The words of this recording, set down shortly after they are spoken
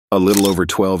A little over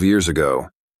 12 years ago,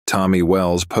 Tommy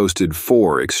Wells posted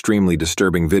 4 extremely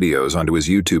disturbing videos onto his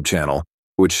YouTube channel,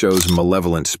 which shows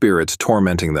malevolent spirits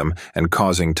tormenting them and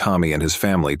causing Tommy and his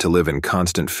family to live in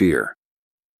constant fear.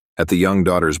 At the young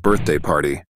daughter's birthday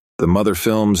party, the mother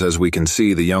films as we can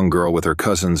see the young girl with her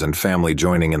cousins and family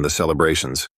joining in the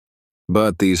celebrations.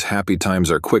 But these happy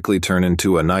times are quickly turned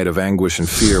into a night of anguish and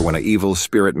fear when an evil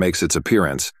spirit makes its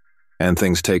appearance, and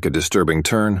things take a disturbing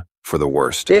turn for the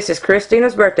worst. This is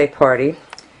Christina's birthday party,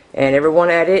 and everyone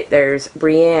at it, there's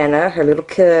Brianna, her little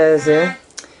cousin,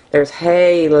 there's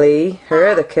Haley, her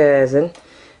other cousin,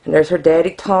 and there's her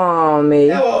daddy Tommy.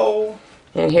 Hello.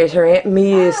 And here's her Aunt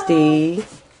Misty.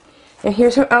 And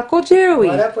here's her Uncle Joey.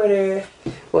 What up with it?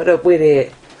 What up with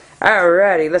it?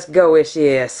 Alrighty, let's go,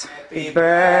 wishes. Happy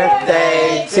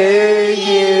birthday to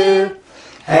you.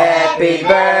 Happy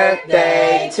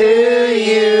birthday to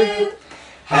you.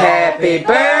 Happy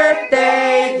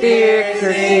birthday, dear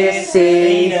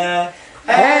Chrissy.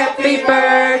 Happy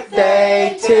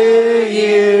birthday to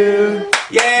you.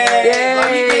 Yay!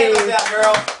 Blow your candles out,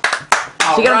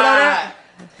 girl. She gonna blow it out?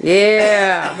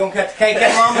 Yeah. You gonna cut the cake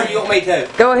out, Mom, or you want me to?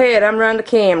 Go ahead, I'm running the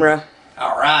camera.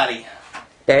 Alrighty.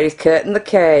 Daddy's cutting the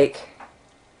cake.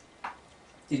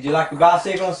 Did you like the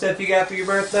bicycle and stuff you got for your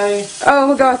birthday? Oh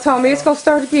my God, Tommy, it's gonna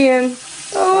start again.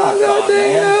 Oh my God,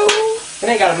 man. no. It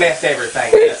ain't gotta mess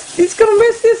everything up. He's gonna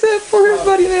mess this up for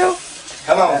everybody now.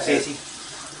 Come on, sissy.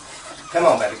 Come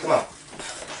on, baby, come on.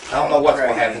 I don't know what's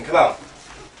gonna happen. Come on.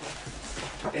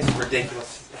 It's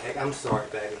ridiculous. Heck, I'm sorry,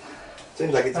 baby.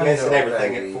 Seems like it's messing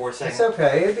everything up for a second. It's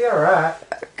okay, it'll be alright.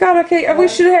 God, okay, we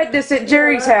should have had this at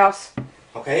Jerry's house.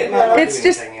 Okay, it might not It's do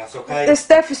just, anything else, okay? this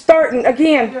stuff is starting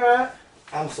again. You alright?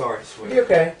 I'm sorry, sweetie. You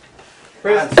okay?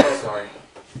 I'm so sorry.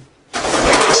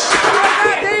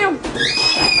 God damn.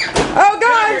 Oh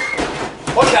God.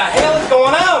 What the hell is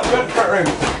going on? Go to the front room.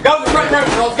 Go to the front room,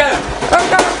 girls, go. Oh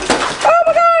God. Oh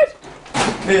my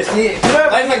God. Miss,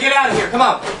 Let's get out of here, come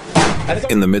on.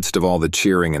 In the midst of all the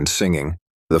cheering and singing,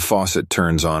 the faucet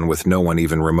turns on with no one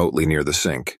even remotely near the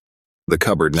sink. The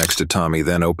cupboard next to Tommy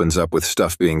then opens up with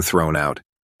stuff being thrown out,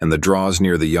 and the drawers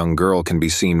near the young girl can be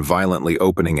seen violently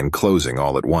opening and closing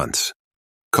all at once,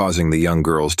 causing the young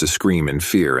girls to scream in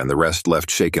fear and the rest left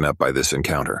shaken up by this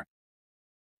encounter.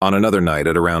 On another night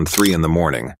at around 3 in the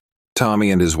morning,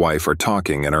 Tommy and his wife are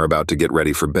talking and are about to get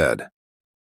ready for bed,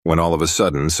 when all of a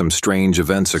sudden some strange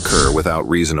events occur without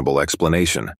reasonable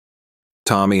explanation.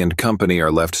 Tommy and company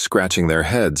are left scratching their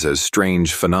heads as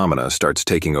strange phenomena starts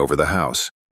taking over the house.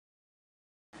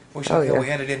 Wish Oh, I could yeah. we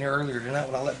had it in here earlier tonight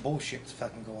when all that bullshit was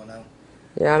fucking going on.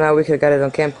 Yeah, I know, we could have got it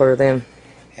on camcorder then.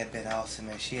 Had been awesome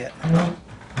as shit.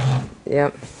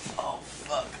 Yep. Oh,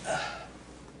 fuck.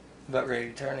 About ready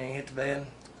to turn in and hit the bed?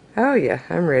 Oh yeah,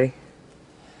 I'm ready.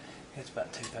 It's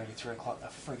about 2:30, 3 o'clock in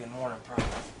the friggin' morning, probably.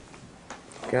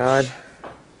 God.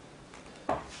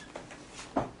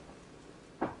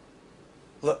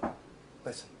 Look,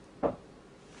 listen.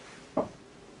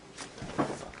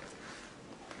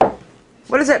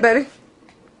 What is that, baby?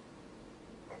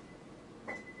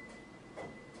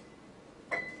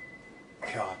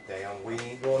 God damn, we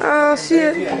ain't going Oh to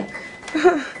shit. yet.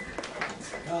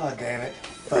 God damn it.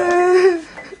 Fuck.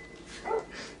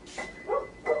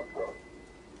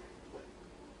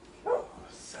 Oh,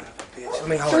 son of a bitch. Let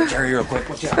me hold Jerry real quick.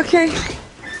 Watch out. Okay.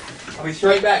 I'll be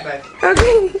straight back, baby.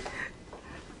 Okay.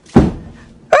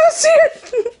 Oh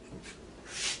shit.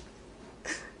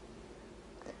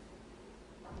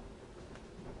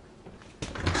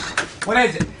 What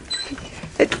is it?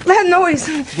 That noise.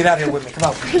 Get out here with me. Come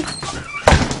on.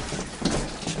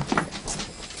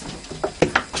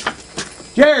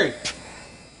 Jerry!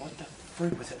 What the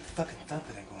freak was that fucking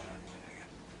thumping that going on?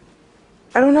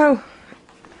 I don't know.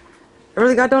 I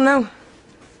really God don't know.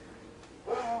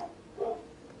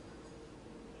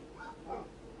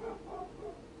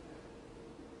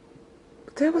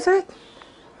 What the hell was that?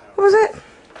 What was that?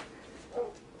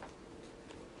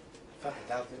 Fucking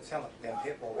dog didn't sound like a damn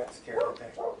pit bull got scared right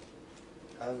there.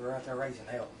 We're out there raising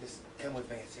hell. Just come with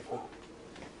me and see if we...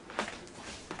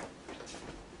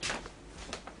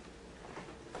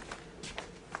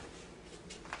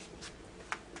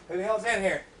 Who the hell's in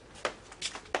here?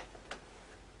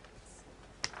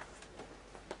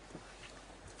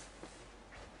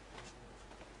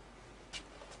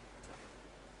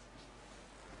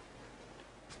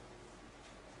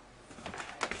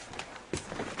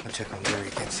 I'll check on Jerry.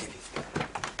 Can't see me.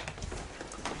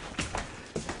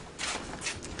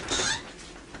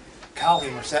 Call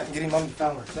him or something. Get him on the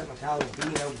phone or something. Call him. He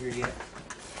ain't over here yet.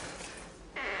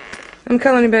 I'm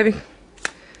calling you, baby.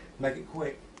 Make it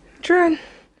quick. Trying.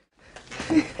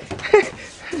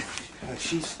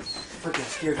 She's freaking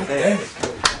scared to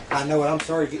death. I know it. I'm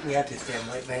sorry getting you out this damn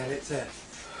late, man. It's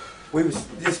we was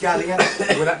this guy in.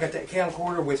 We not got that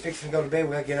camcorder. We was fixing to go to bed.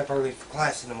 We had to get up early for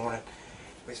class in the morning.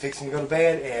 We was fixing to go to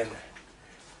bed,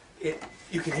 and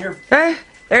you can hear. Hey,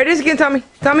 there it is again, Tommy.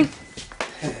 Tommy.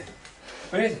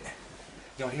 What is it?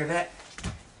 You don't hear that?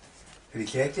 Have you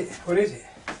checked it? What is it?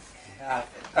 I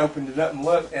opened it up and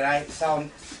looked, and I saw.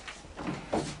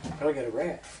 Oh, I got a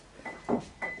rat.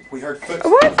 We heard footsteps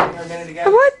What? in here a minute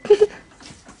ago. What?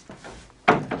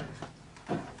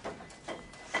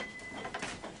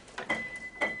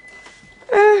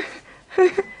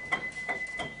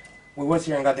 We was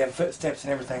hearing goddamn footsteps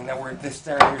and everything. Now we're this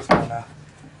area here's gone now.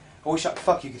 I wish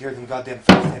fuck you could hear them goddamn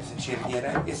footsteps and shit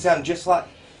again. It sounded just like.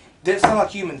 Didn't sound like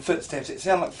human footsteps. It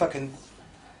sounded like fucking.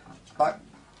 Like.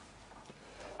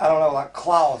 I don't know, like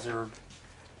claws or.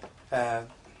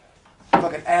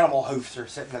 Fucking animal hoofs or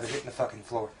something that are hitting the fucking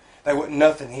floor. There wasn't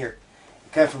nothing here.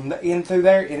 It came from the in through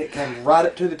there and it came right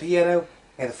up to the piano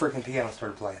and the freaking piano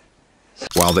started playing.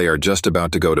 While they are just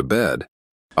about to go to bed,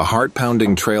 a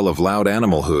heart-pounding trail of loud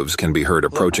animal hooves can be heard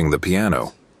approaching the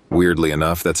piano. Weirdly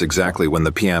enough, that's exactly when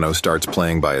the piano starts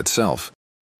playing by itself.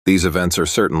 These events are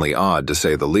certainly odd, to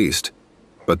say the least,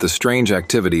 but the strange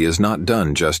activity is not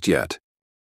done just yet.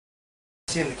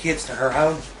 Send the kids to her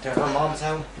home, to her mom's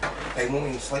home. They won't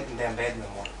even sleep in damn bed no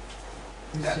more.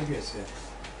 Who's the cigarettes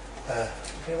at?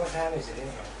 Hey, what time is it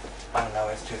anyway? I don't know,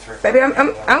 it's 2 or 3. Baby,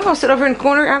 I'm gonna sit over in the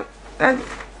corner. I'm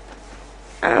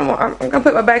gonna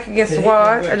put my back against the wall.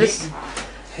 I just.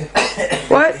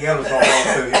 What? The others won't walk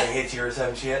through here and hit you or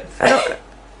some shit. I don't.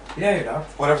 Yeah, dog.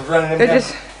 Whatever's running them They down,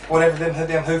 just. whatever them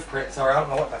damn hoof prints are, I don't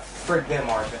know what the frig them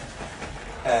are,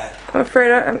 but I'm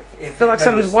afraid I feel like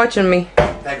something's watching me.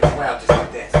 they go loud just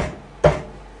like this. And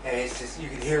it's just, you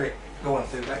can hear it going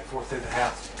through, back and forth through the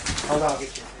house. Hold on, I'll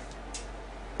get you.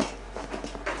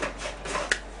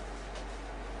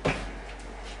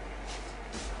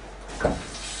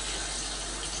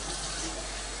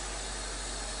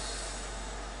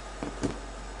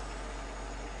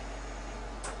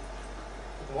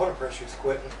 The water pressure's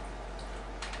quitting. The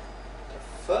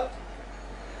fuck?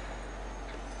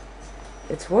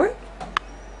 It's what?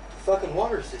 Fucking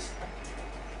water's just.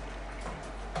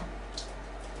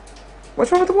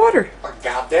 What's wrong with the water? Oh,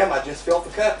 goddamn, I just filled the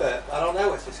cup up. I don't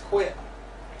know, it's just quit.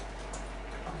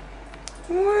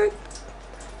 What?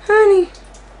 Honey,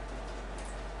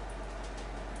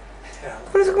 Yeah,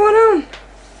 what is going on?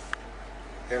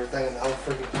 everything in the whole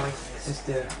freaking place. It's just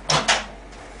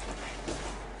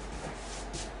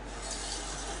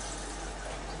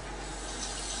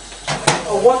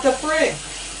Oh, what the frig?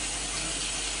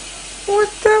 What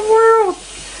the world?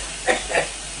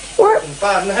 What? I'm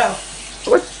fine now.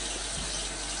 What?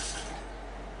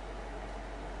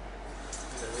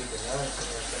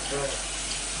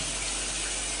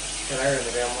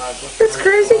 It's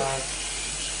crazy.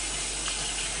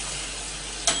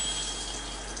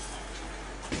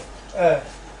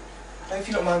 If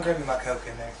you don't mind grabbing my Coke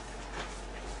in there.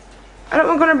 I don't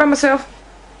want to go there by myself.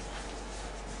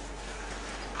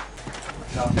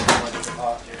 No, I'm just going to the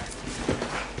pot, Jerry.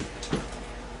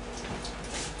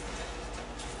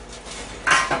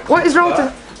 What is wrong with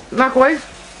the microwave?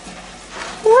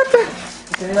 What the?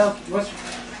 What the hell? What's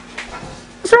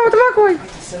wrong with the microwave?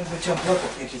 son of a bitch unplugged? I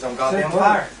think she's on goddamn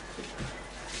fire.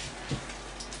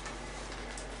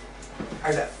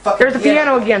 There's that fucking There's the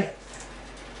piano again.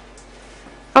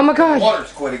 Oh my god.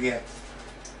 Water's quit again.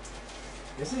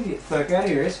 This thing get the fuck out of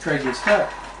here. It's crazy as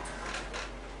fuck.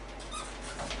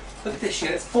 Look at this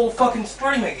shit. It's full fucking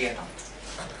stream again.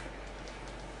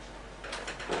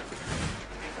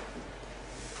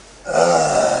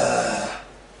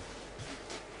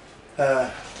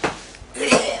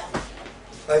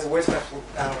 There's a whisper.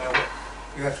 I don't know.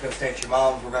 You have to go stay at your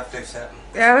mom's. We're about to do something.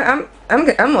 Yeah,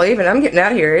 I'm leaving. I'm getting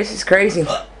out of here. This is crazy. You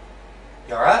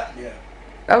alright? Yeah.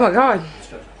 Oh my god. It's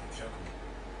choking me.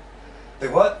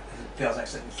 Do what? It feels like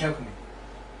something's choking me.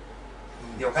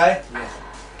 You okay? Yeah.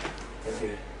 That's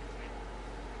good.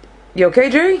 You okay,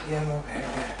 Jerry? Yeah, I'm okay.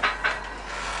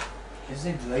 Yeah. Just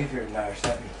need to leave here tonight or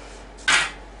something.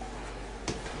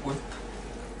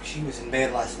 She was in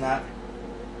bed last night.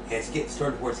 Yeah, it's getting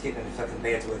started where it's getting in the fucking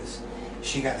beds with us.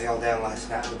 She got held down last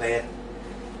night in the bed.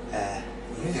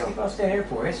 You just keep on staying here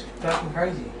for it. It's fucking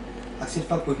crazy. Like I said,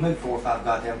 fuck, we've moved 4 or 5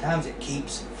 goddamn times. It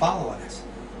keeps following us.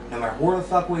 No matter where the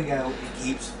fuck we go, it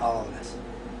keeps following us.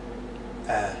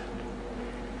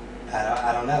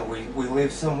 I don't know. We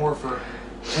live somewhere for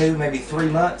 2, maybe 3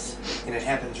 months, and it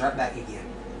happens right back again.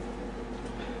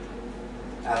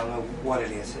 I don't know what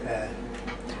it is.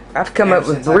 I've come up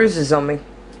with bruises on me.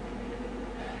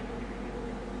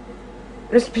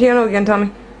 There's the piano again,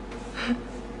 Tommy.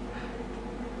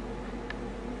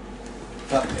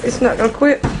 Fuck this. It's not gonna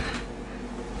quit.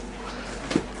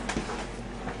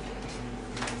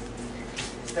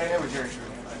 Stay there with Jerry.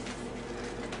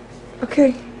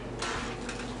 Okay.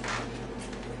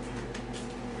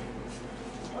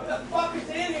 What the fuck is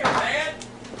in here, man?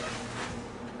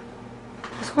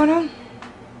 What's going on?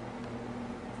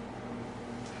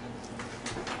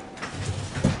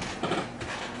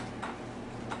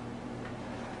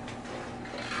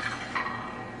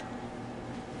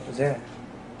 What's that?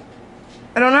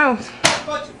 I don't know. A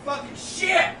bunch of fucking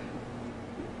shit!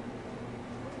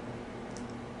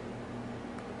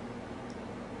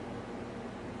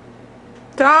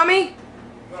 Tommy? You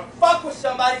wanna fuck with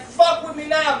somebody? Fuck with me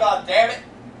now, goddammit!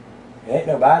 Ain't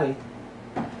nobody.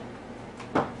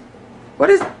 What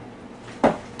is...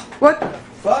 What?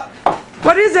 Fuck?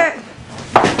 What is that?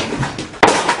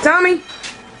 Tommy?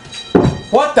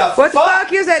 What the What the fuck?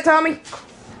 fuck is that, Tommy?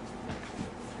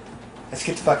 Let's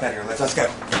get the fuck out of here. Let's go.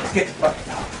 Let's get the fuck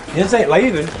out. This ain't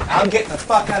leaving. I'm getting the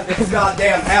fuck out of this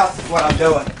goddamn house is what I'm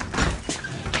doing.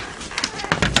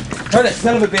 Turn that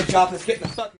son of a bitch off. Let's get the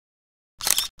fuck.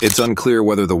 It's unclear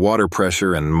whether the water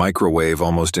pressure and microwave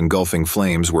almost engulfing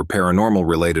flames were paranormal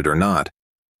related or not.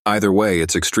 Either way,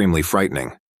 it's extremely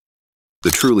frightening.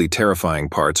 The truly terrifying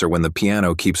parts are when the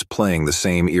piano keeps playing the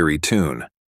same eerie tune.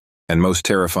 And most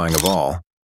terrifying of all,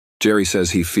 Jerry says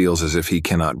he feels as if he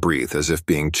cannot breathe, as if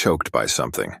being choked by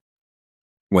something.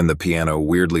 When the piano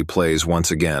weirdly plays once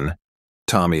again,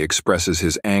 Tommy expresses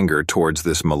his anger towards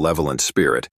this malevolent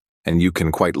spirit, and you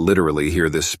can quite literally hear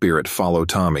this spirit follow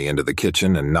Tommy into the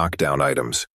kitchen and knock down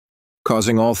items,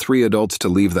 causing all three adults to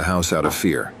leave the house out of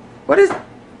fear. What is...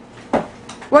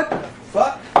 What?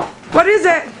 Fuck? What is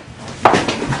that?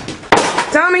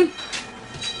 Tommy?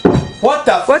 What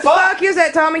the What the fuck? fuck is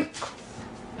that, Tommy?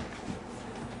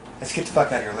 Let's get the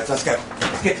fuck out of here. Let's go.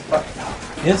 Let's get the fuck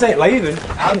out. This ain't leaving.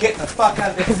 I'm getting the fuck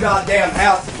out of this goddamn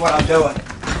house is what I'm doing.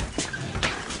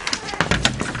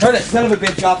 Turn that son of a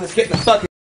bitch off. Let's get the fuck.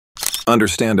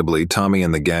 Understandably, Tommy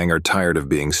and the gang are tired of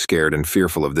being scared and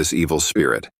fearful of this evil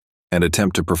spirit, and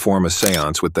attempt to perform a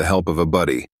seance with the help of a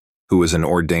buddy, who is an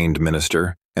ordained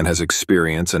minister and has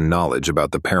experience and knowledge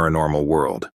about the paranormal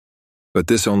world. But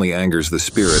this only angers the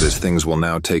spirit, as things will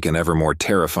now take an ever more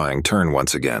terrifying turn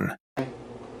once again.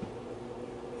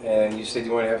 And you said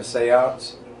you want to have a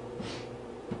seance?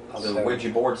 I'll do a Ouija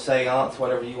board seance,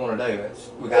 whatever you want to do.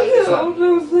 We got to do No, something.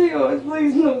 no seance,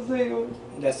 please, no seance.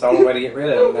 That's the only way to get rid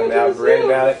of it. I mean, I've read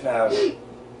about it and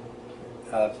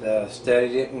I've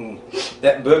studied it. And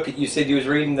that book that you said you was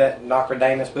reading, that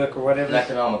Nostradamus book or whatever,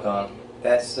 Necronomicon.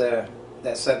 that's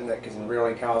something that can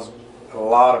really cause a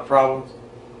lot of problems.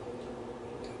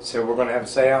 So we're going to have a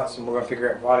seance and we're going to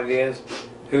figure out what it is,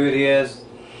 who it is,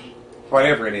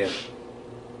 whatever it is.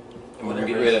 And we're going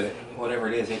to get rid of it. Whatever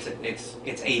it is,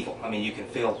 it's evil. I mean, you can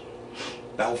feel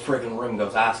the whole friggin' room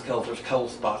goes ice cold. There's cold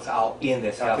spots all in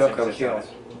this house. I feel cold chills.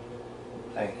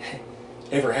 I mean,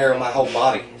 every hair on my whole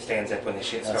body stands up when this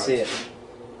shit starts. That's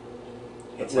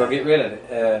it. We'll get rid of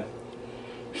it.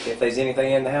 If there's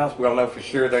anything in the house, we'll know for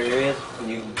sure there is. And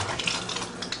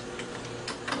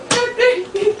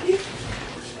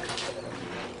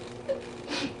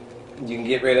you can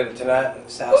get rid of it tonight.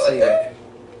 So I'll see that.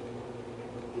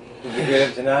 You can get rid of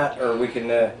it tonight, or we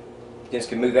can just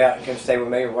can move out and come stay with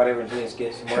me or whatever, and just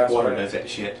get somewhere else. Water does that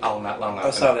shit all night long. I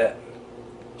saw that.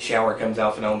 Shower comes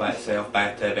off and on by itself.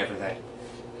 Bathtub, everything.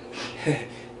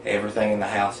 Everything in the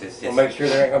house is just. We'll make sure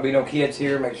there ain't gonna be no kids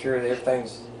here. Make sure that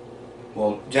everything's.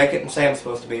 Well, Jacob and Sam's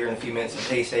supposed to be here in a few minutes, and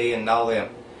TC and all them.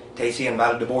 TC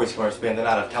invited the boys to come and spend the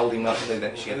night. I've told him not to do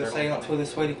that shit. They're seance with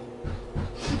us, sweetie.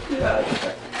 Yeah.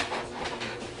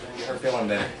 Get her feeling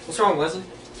better. What's wrong, Wesley?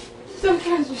 Some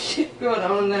kinds of shit going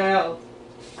on in the house.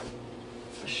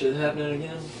 That shit happening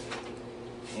again?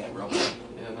 Yeah, bro.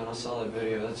 Yeah, man, I saw that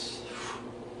video. That's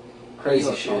Crazy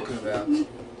what shit. you talking about.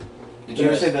 Did you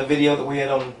ever see the video that we had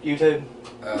on YouTube?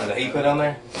 That he put on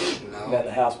there? About No,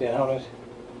 the house being haunted.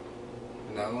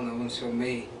 no one showed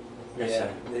me. There's Yeah.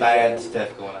 some bad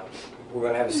stuff going on. We're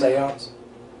gonna have a seance.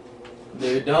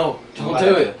 Dude, don't Might do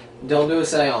have it. Don't do a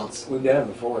seance. We've done it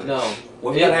before. No.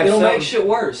 Well, we gotta have It'll some. make shit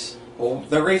worse. Well,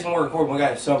 the reason we're recording, we got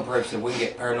to have some proof that we can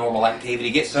get paranormal activity,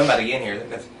 get somebody in here.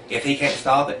 That if he can't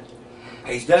stop it,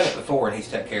 he's done it before and he's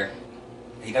took care of it.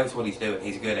 He knows what he's doing.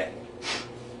 He's good at it.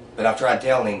 But I've tried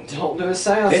telling him. Don't do a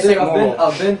seance, This dude. ain't normal.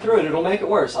 I've been through it. It'll make it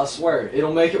worse. I swear.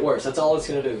 It'll make it worse. That's all it's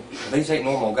gonna do. These ain't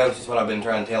normal ghosts, is what I've been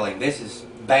trying to tell him. This is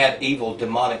bad, evil,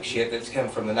 demonic shit that's come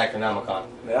from the Necronomicon.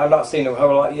 Man, I've not seen a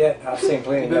whole lot yet. I've seen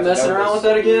plenty. You been messing around with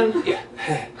that again?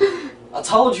 Yeah. I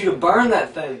told you to burn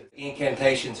that thing.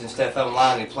 Incantations and stuff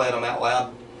online, and he played them out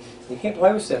loud. You can't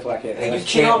play with stuff like that. Hey, You just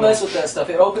cannot chant mess them. with that stuff.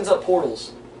 It opens up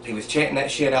portals. he was chanting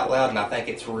that shit out loud, and I think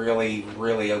it's really,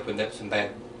 really opened up some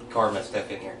bad karma stuff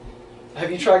in here.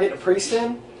 Have you tried getting a priest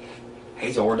in?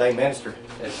 He's an ordained minister,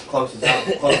 as close as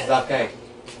I can.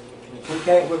 If we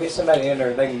can't, we'll get somebody in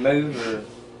there. They can move, or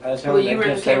that's how Will they you run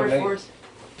the just camera overnight. for us?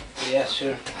 Yeah,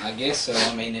 sure. I guess so.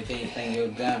 I mean, if anything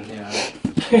goes down here,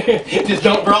 Just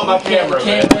don't drop my camera,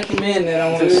 can't recommend that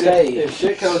I want to Dude, stay. if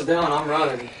shit goes down, I'm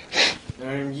running.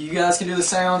 And you guys can do the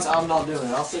sounds, I'm not doing it.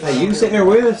 I'll sit Hey, down you can here. sit in there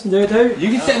with us and do it too. You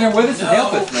can sit in there with us and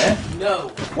help us, man.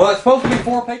 No. Well, it's supposed to be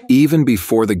 4 people. Even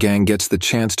before the gang gets the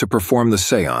chance to perform the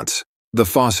seance, the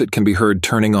faucet can be heard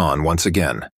turning on once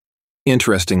again.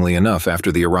 Interestingly enough,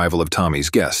 after the arrival of Tommy's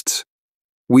guests,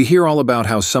 we hear all about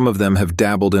how some of them have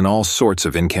dabbled in all sorts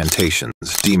of incantations,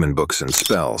 demon books, and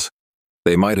spells.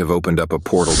 They might have opened up a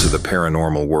portal to the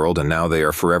paranormal world, and now they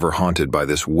are forever haunted by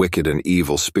this wicked and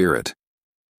evil spirit.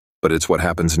 But it's what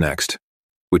happens next,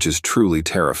 which is truly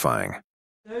terrifying.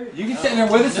 You can sit in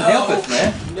there with us and help us,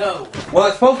 man. No. Well,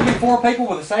 it's supposed to be 4 people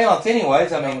with a seance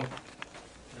anyways, I mean...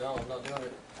 No, I'm not doing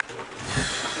it.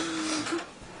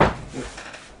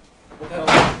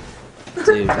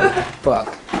 Dude,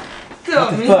 fuck.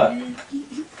 Stop me. Fuck.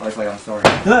 Leslie, I'm sorry.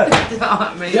 Look.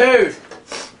 Stop me. Dude!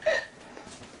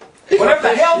 Whatever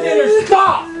the hell did her,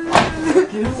 stop!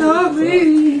 Stop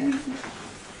me.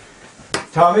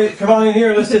 Tommy, come on in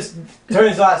here. Let's just turn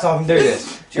these lights off and do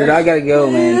this. Dude, I gotta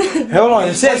go, man. Hold on.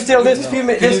 Just sit still just a few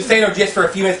minutes. Can you Just stay there just for a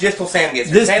few minutes, just till Sam gets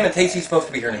here? This- Sam and TC's supposed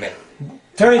to be here in a minute.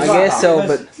 turn these I lights guess off. so,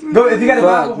 Let's- but Go, if you got a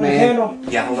fuck, Bible and a man. candle,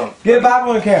 Yeah, hold on. get a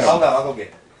Bible and a candle. Hold on, I'll go get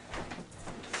it.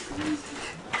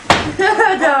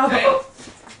 No.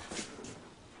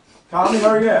 Tommy,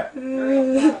 where you at?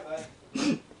 Man.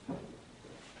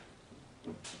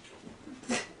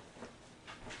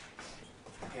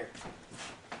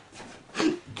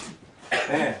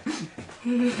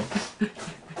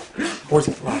 Where's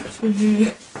the flowers? We'll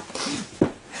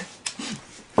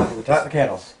light the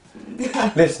candles.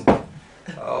 Listen.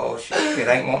 Oh, shit. It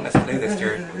ain't wanting us to do this,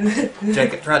 Jared.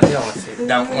 Jacob tried telling us it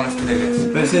don't want us to do this.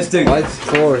 Let's just do lights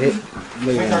floor hit. Let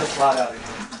me turn this light out.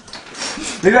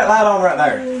 leave that light on right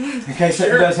there. In case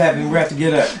something does happen, we have to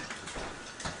get up.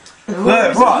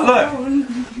 Look, what? Look.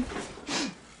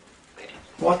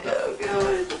 What the?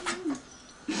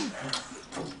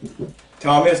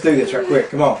 Tommy, let's do this right quick.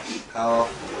 Come on. Oh.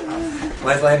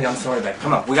 Leslie, I'm sorry, babe.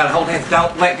 Come on. We gotta hold hands.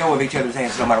 Don't let go of each other's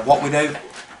hands no matter what we do.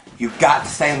 You've got to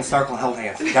stay in the circle and hold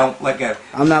hands. Don't let go.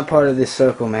 I'm not part of this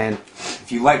circle, man.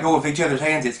 If you let go of each other's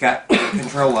hands, it's got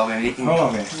control of it. And it can, Hold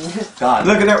on, man. God.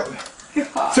 Look at that.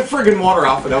 It's a friggin' water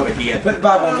off it on again. Put the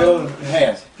Bible in the middle of the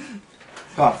hands.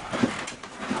 Come on.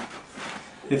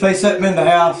 If they set them in the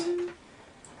house,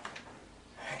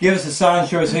 give us a sign,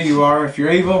 show us who you are. If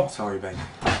you're evil, Sorry, babe.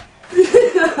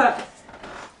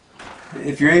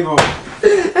 if you're evil,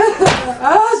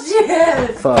 Oh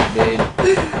shit. Fuck, dude.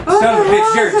 Son of a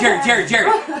bitch. Jared.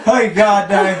 hey, God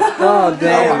dang. Oh,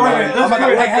 damn. Wait a minute, let's do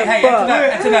it. Hey,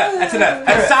 that's enough.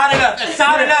 That's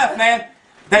solid enough, man.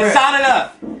 That's solid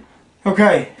enough.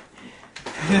 Okay.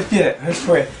 Let's get it. Let's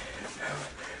quit.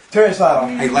 Turn this light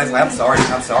on. Hey, Leslie, I'm sorry.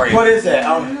 What is that?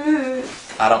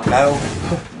 I don't know.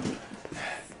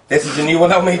 This is a new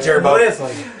one on me, Jerbo.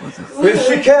 Leslie. With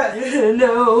the cut.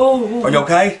 No. Are you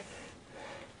okay?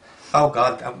 Oh,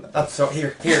 God. I'm sorry.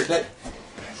 Here.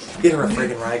 Get her a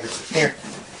friggin' rag.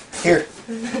 Here.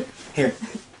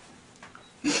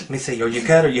 Let me see. Are you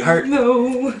cut? Are you hurt?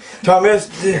 No. Tommy,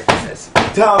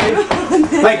 Tommy.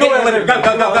 Hey, get in the living room. Go.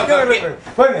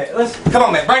 Wait a minute. Let's. Come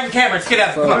on, man. Bring the camera. Let's get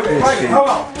out. Come on. Wait, hold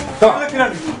on. Come on. Look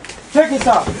at it. Take this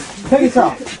off.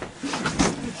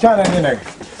 Shine that in there.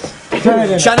 Shine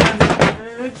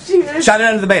it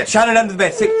under the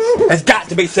bed. See, it's got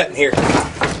to be sitting here.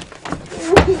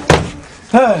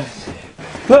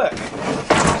 Look.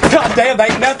 God damn, there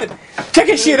ain't nothing. Check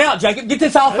this shit out, Jacob. Get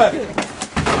this off of it.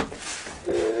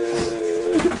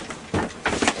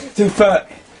 The fuck.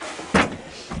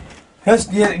 Let's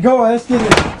get it. Go. Let's get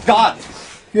it. God.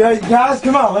 Yeah, guys,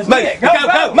 come on. Let's Move. get it. Go.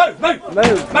 Move. Move.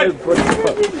 What the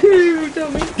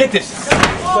fuck? Get this. Get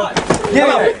Come on.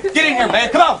 it. Get in here, man.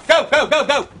 Come on. Go.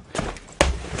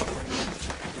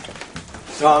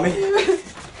 Tommy.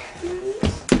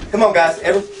 Come on, guys.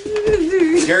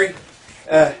 Jerry.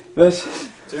 Let's.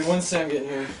 Dude, when's Sam getting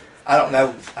here? I don't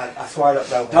know. I swear I don't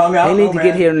know. Tommy, I They don't need know, to man.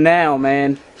 get here now,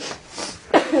 man.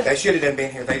 They should have done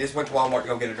been here. They just went to Walmart to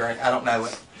go get a drink. I don't know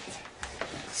it.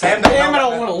 Sam, don't Damn, I know.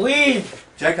 don't want to leave.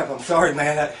 Jacob, I'm sorry,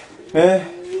 man. Eh? Did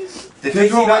Just TC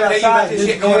go not right tell you about outside, this just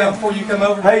shit going get on in. before you come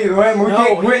over? Hey, man, we No, can't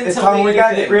he quit didn't this tell time. me We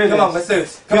gotta get anything. rid of Come on, this. let's do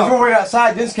this. Just Come on. gonna wait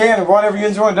outside this can or whatever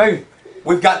you want to do.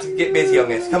 We've got to get busy on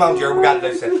this. Come on, Jerry. We got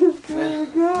to do something.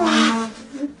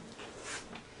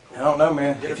 I don't know,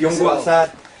 man. If you want to go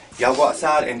outside, Y'all go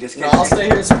outside and just No, I'll stay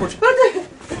here and support you. Come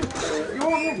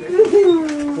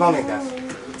on in, guys.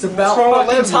 It's about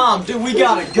fucking time, dude. We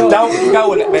gotta go. Don't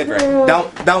go in that bedroom.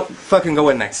 Don't fucking go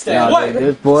in there. Stay. No, What? dude,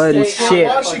 there's blood and shit.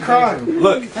 Why is she crying?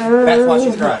 Look, that's why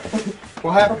she's crying.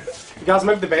 What happened? You guys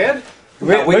moved the bed?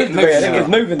 No, we didn't move the bed.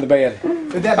 moving the bed.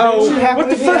 Did that Oh, shit happen what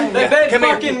the again? fuck? The bed Come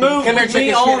here. fucking moved Come here, with check me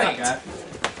this on shit out, it. guys.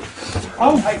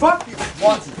 Oh, Hey, fuck.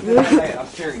 Watson, I'm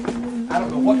serious. I don't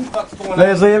know what the fuck's going on.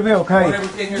 Leslie, it'll be okay.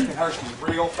 Whatever's in here can hurt you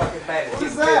real fucking bad. What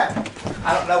is that?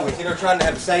 I don't know. It's either trying to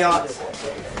have a seance.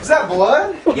 Is that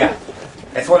blood? Yeah,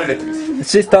 that's what it is. It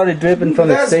just started dripping from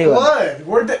the That's ceiling. blood.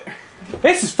 Where'd that...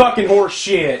 This is fucking horse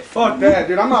shit. Fuck that,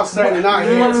 dude. I'm not staying the night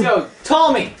Let's here. go.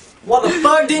 Tommy, what the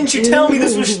fuck didn't you tell me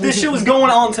this shit was going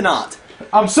on tonight?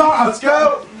 I'm sorry. Let's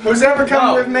go. Who's ever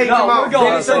coming with me? Come on. we're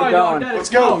going. Let's go. Going. Let's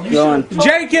go. Going.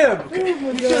 Jacob. Are you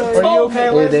okay,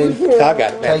 Here, Leslie? dude. I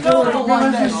got it, man.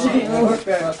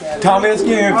 Tommy, let's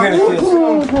get here and finish this.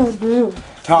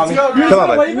 Tommy. Come on,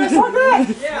 baby. Come on,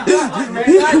 baby.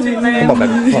 Come on.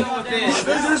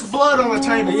 There's blood on the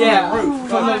table. Yeah.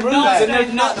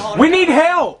 We need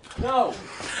help. No.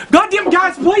 Goddamn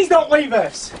guys, please don't leave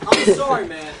us. I'm sorry,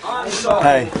 man. I'm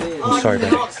sorry. Hey, I'm sorry,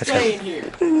 baby. not staying here.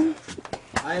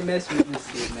 I ain't messing with this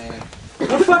shit, man.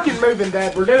 We're fucking moving,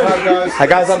 Dad. We're doing it, guys. Hey,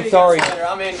 guys, I'm sorry.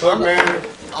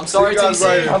 I'm sorry,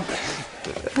 TC.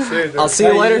 I'll see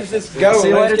you later. Go. See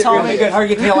you later, Tommy. Good. Hurry,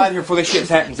 get the hell out of here before this shit's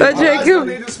happening. Bye, Jacob.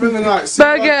 need to spend the night.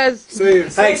 Bye, guys. See you.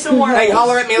 Hey,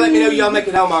 holler at me and let me know y'all make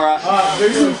it home, alright?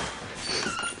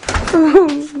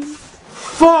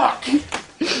 Fuck!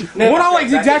 What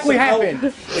always exactly happened?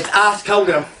 It's ice cold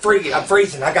and I'm freezing.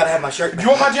 I gotta have my shirt. You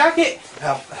want my jacket?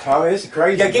 Oh, this is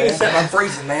crazy. Yeah, give me something. I'm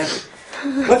freezing, man.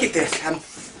 Look at this.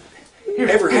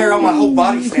 Every hair on my whole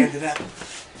body standing up.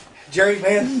 Jerry,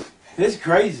 man, This is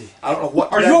crazy. I don't know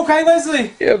what. Are you okay,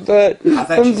 Leslie? Yeah, but I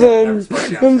think I'm she's done.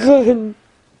 I'm done.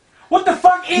 What the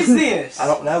fuck is this? I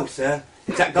don't know, son.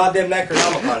 It's that goddamn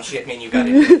Necronomicon shit, man. You got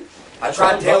it. I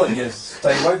tried telling you.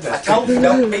 Stay away from I that. told you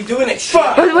don't be doing it. Shit.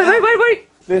 Fuck! Wait.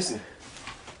 Listen.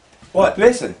 What?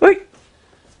 Listen. Wait.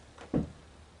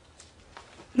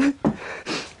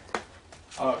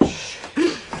 Oh, shit.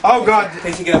 Oh, God.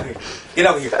 Casey, get over here. Get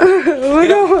over here. Oh my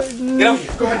God. Get over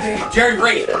here. Go ahead. Jerry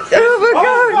Reed. Oh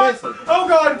my God. Oh,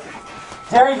 God.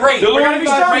 Jerry Reed. We're going to be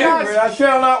strong, guys. I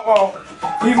shall not walk.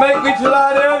 He make me to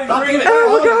lie down and Stop breathe. giving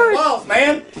Oh, it my God. walls,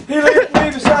 man. He lifts me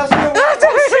beside still waters.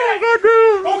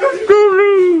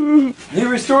 He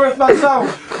restoreth my soul.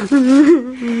 He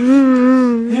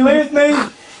leadeth me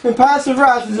in paths of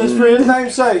righteousness for his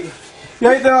name's sake.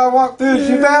 Yea, though I walk through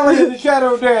the valley of the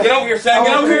shadow of death, Get over here, son. I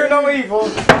Get will over fear here. no evil.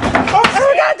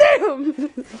 Oh goddamn!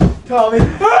 Tommy.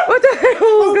 What the hell?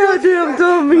 Oh goddamn,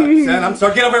 Tommy! Son, I'm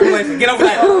sorry. Get over here, Melissa. Get over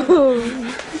there.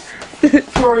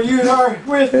 For you are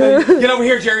with me. Get over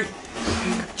here, Jerry.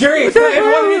 Jerry,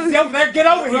 everyone needs to over there. Get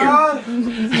over here. God.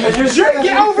 And you're Jerry,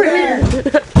 get over here. What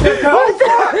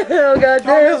the hell?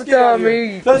 Goddamn,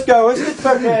 Tommy! Let's go. Let's get the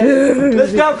fuck out of here.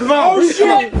 Let's go. Come on. Oh,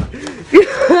 shit.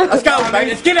 Let's go, baby.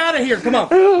 Let's get out of here. Come on.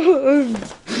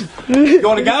 You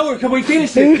want to go or can we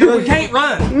finish it? We can't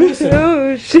run.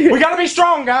 Oh shit! We gotta be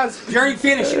strong, guys. Jerry,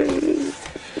 finish it.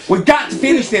 We've got to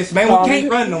finish this, man. We can't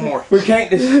run no more. We can't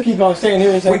just keep on staying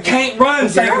here and say We can't run,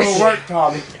 this ain't Jerry. gonna work,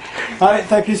 Tommy. I didn't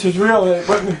think this was real.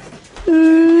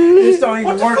 This don't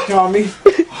even work, Tommy.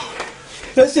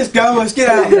 Let's just go. Let's get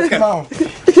out of here. Come on.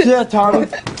 Yeah, Tommy.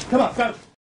 Come on, go.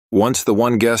 Once the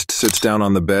one guest sits down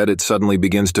on the bed, it suddenly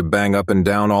begins to bang up and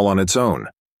down all on its own.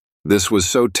 This was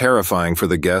so terrifying for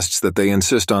the guests that they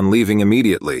insist on leaving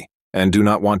immediately and do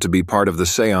not want to be part of the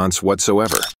seance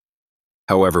whatsoever.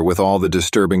 However, with all the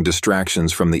disturbing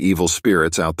distractions from the evil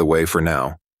spirits out the way for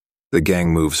now, the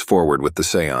gang moves forward with the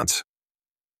seance.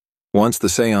 Once the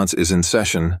seance is in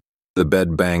session, the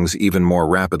bed bangs even more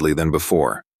rapidly than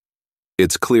before.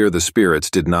 It's clear the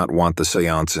spirits did not want the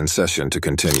seance in session to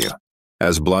continue,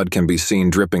 as blood can be seen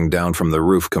dripping down from the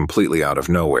roof completely out of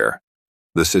nowhere.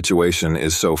 The situation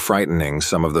is so frightening,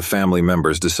 some of the family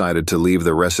members decided to leave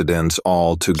the residence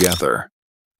altogether.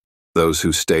 Those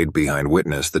who stayed behind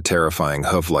witnessed the terrifying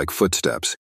hoof-like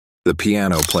footsteps, the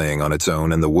piano playing on its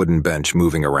own and the wooden bench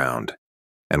moving around.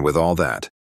 And with all that,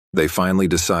 they finally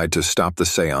decide to stop the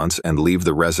seance and leave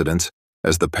the residence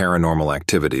as the paranormal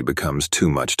activity becomes too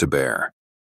much to bear.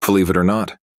 Believe it or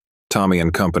not, Tommy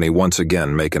and company once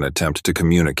again make an attempt to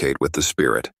communicate with the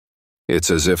spirit. It's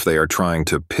as if they are trying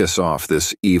to piss off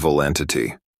this evil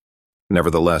entity.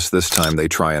 Nevertheless, this time they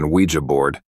try an Ouija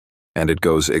board, and it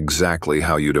goes exactly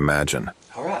how you'd imagine.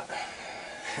 All right.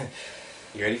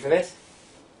 You ready for this?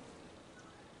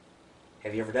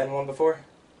 Have you ever done one before?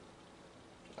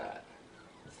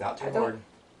 It's not too hard.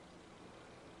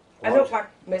 I don't like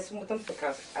messing with them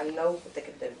because I know what they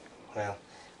can do. Well,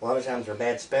 a lot of times they're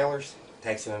bad spellers. It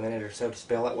takes them a minute or so to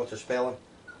spell out what they're spelling.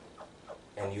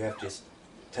 And you have to just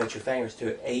touch your fingers to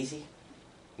it easy.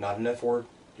 Not enough where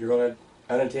you're going to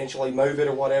unintentionally move it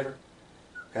or whatever.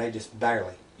 Okay, just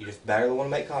barely. You just barely want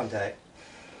to make contact.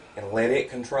 And let it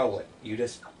control it. You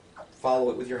just follow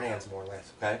it with your hands more or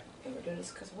less, okay? And we're doing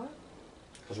this because of what?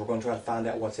 Because we're going to try to find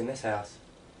out what's in this house.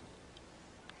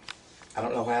 I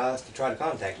don't know how else to try to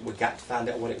contact it. We've got to find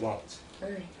out what it wants.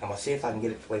 Alright, I'm going to see if I can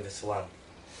get it to leave us alone.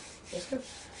 let's go.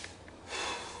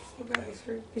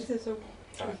 Is this over?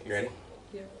 Alright, you ready?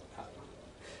 Yeah.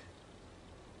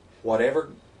 Whatever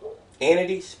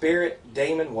entity, spirit,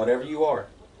 demon, whatever you are,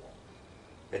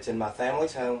 that's in my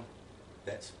family's home,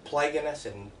 that's plaguing us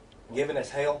and giving us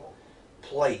hell,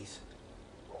 please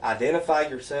identify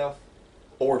yourself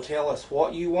or tell us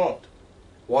what you want,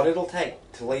 what it'll take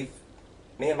to leave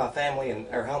me and my family and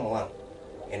our home alone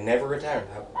and never return.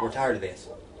 We're tired of this.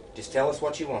 Just tell us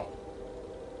what you want.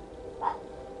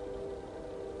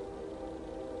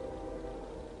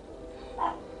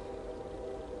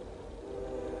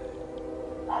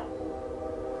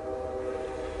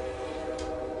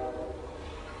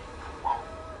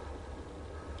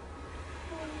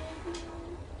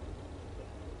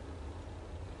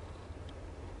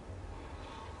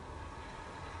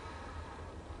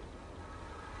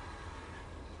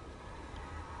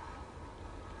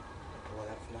 Pull it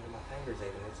out from under my fingers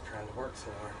even. It's trying to work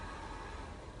so hard.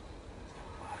 It's got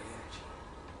a lot of energy.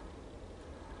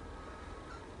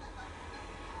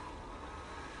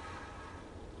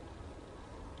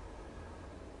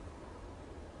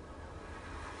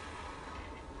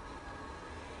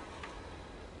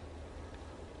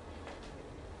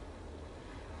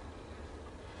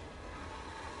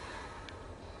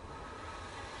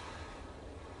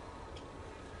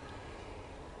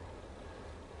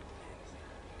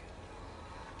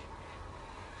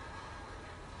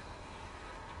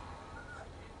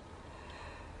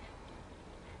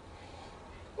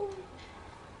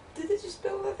 Did they just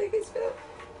spell what I think it spelled?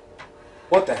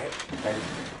 What the heck, baby?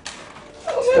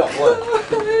 Oh Spell my blood.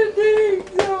 God, it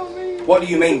didn't tell me. What do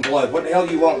you mean blood? What the hell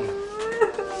do you want?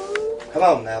 Come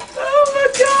on now. Oh my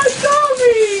God,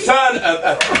 Tommy!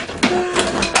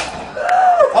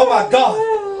 Oh my God!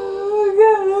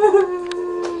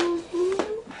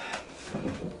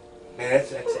 Man,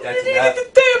 that's You need to enough. get the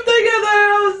damn thing out of the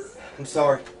house! I'm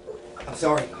sorry. I'm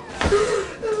sorry.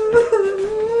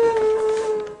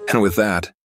 And with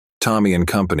that, Tommy and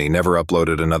company never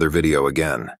uploaded another video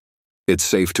again. It's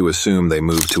safe to assume they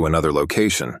moved to another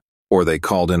location, or they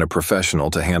called in a professional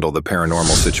to handle the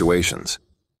paranormal situations.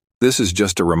 This is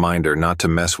just a reminder not to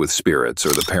mess with spirits or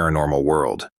the paranormal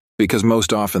world, because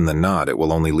most often than not, it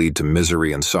will only lead to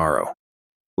misery and sorrow.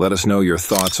 Let us know your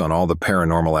thoughts on all the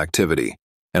paranormal activity,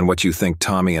 and what you think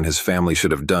Tommy and his family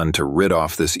should have done to rid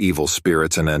off this evil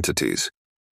spirits and entities.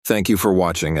 Thank you for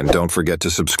watching, and don't forget to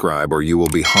subscribe or you will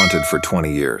be haunted for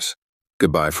 20 years.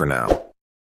 Goodbye for now.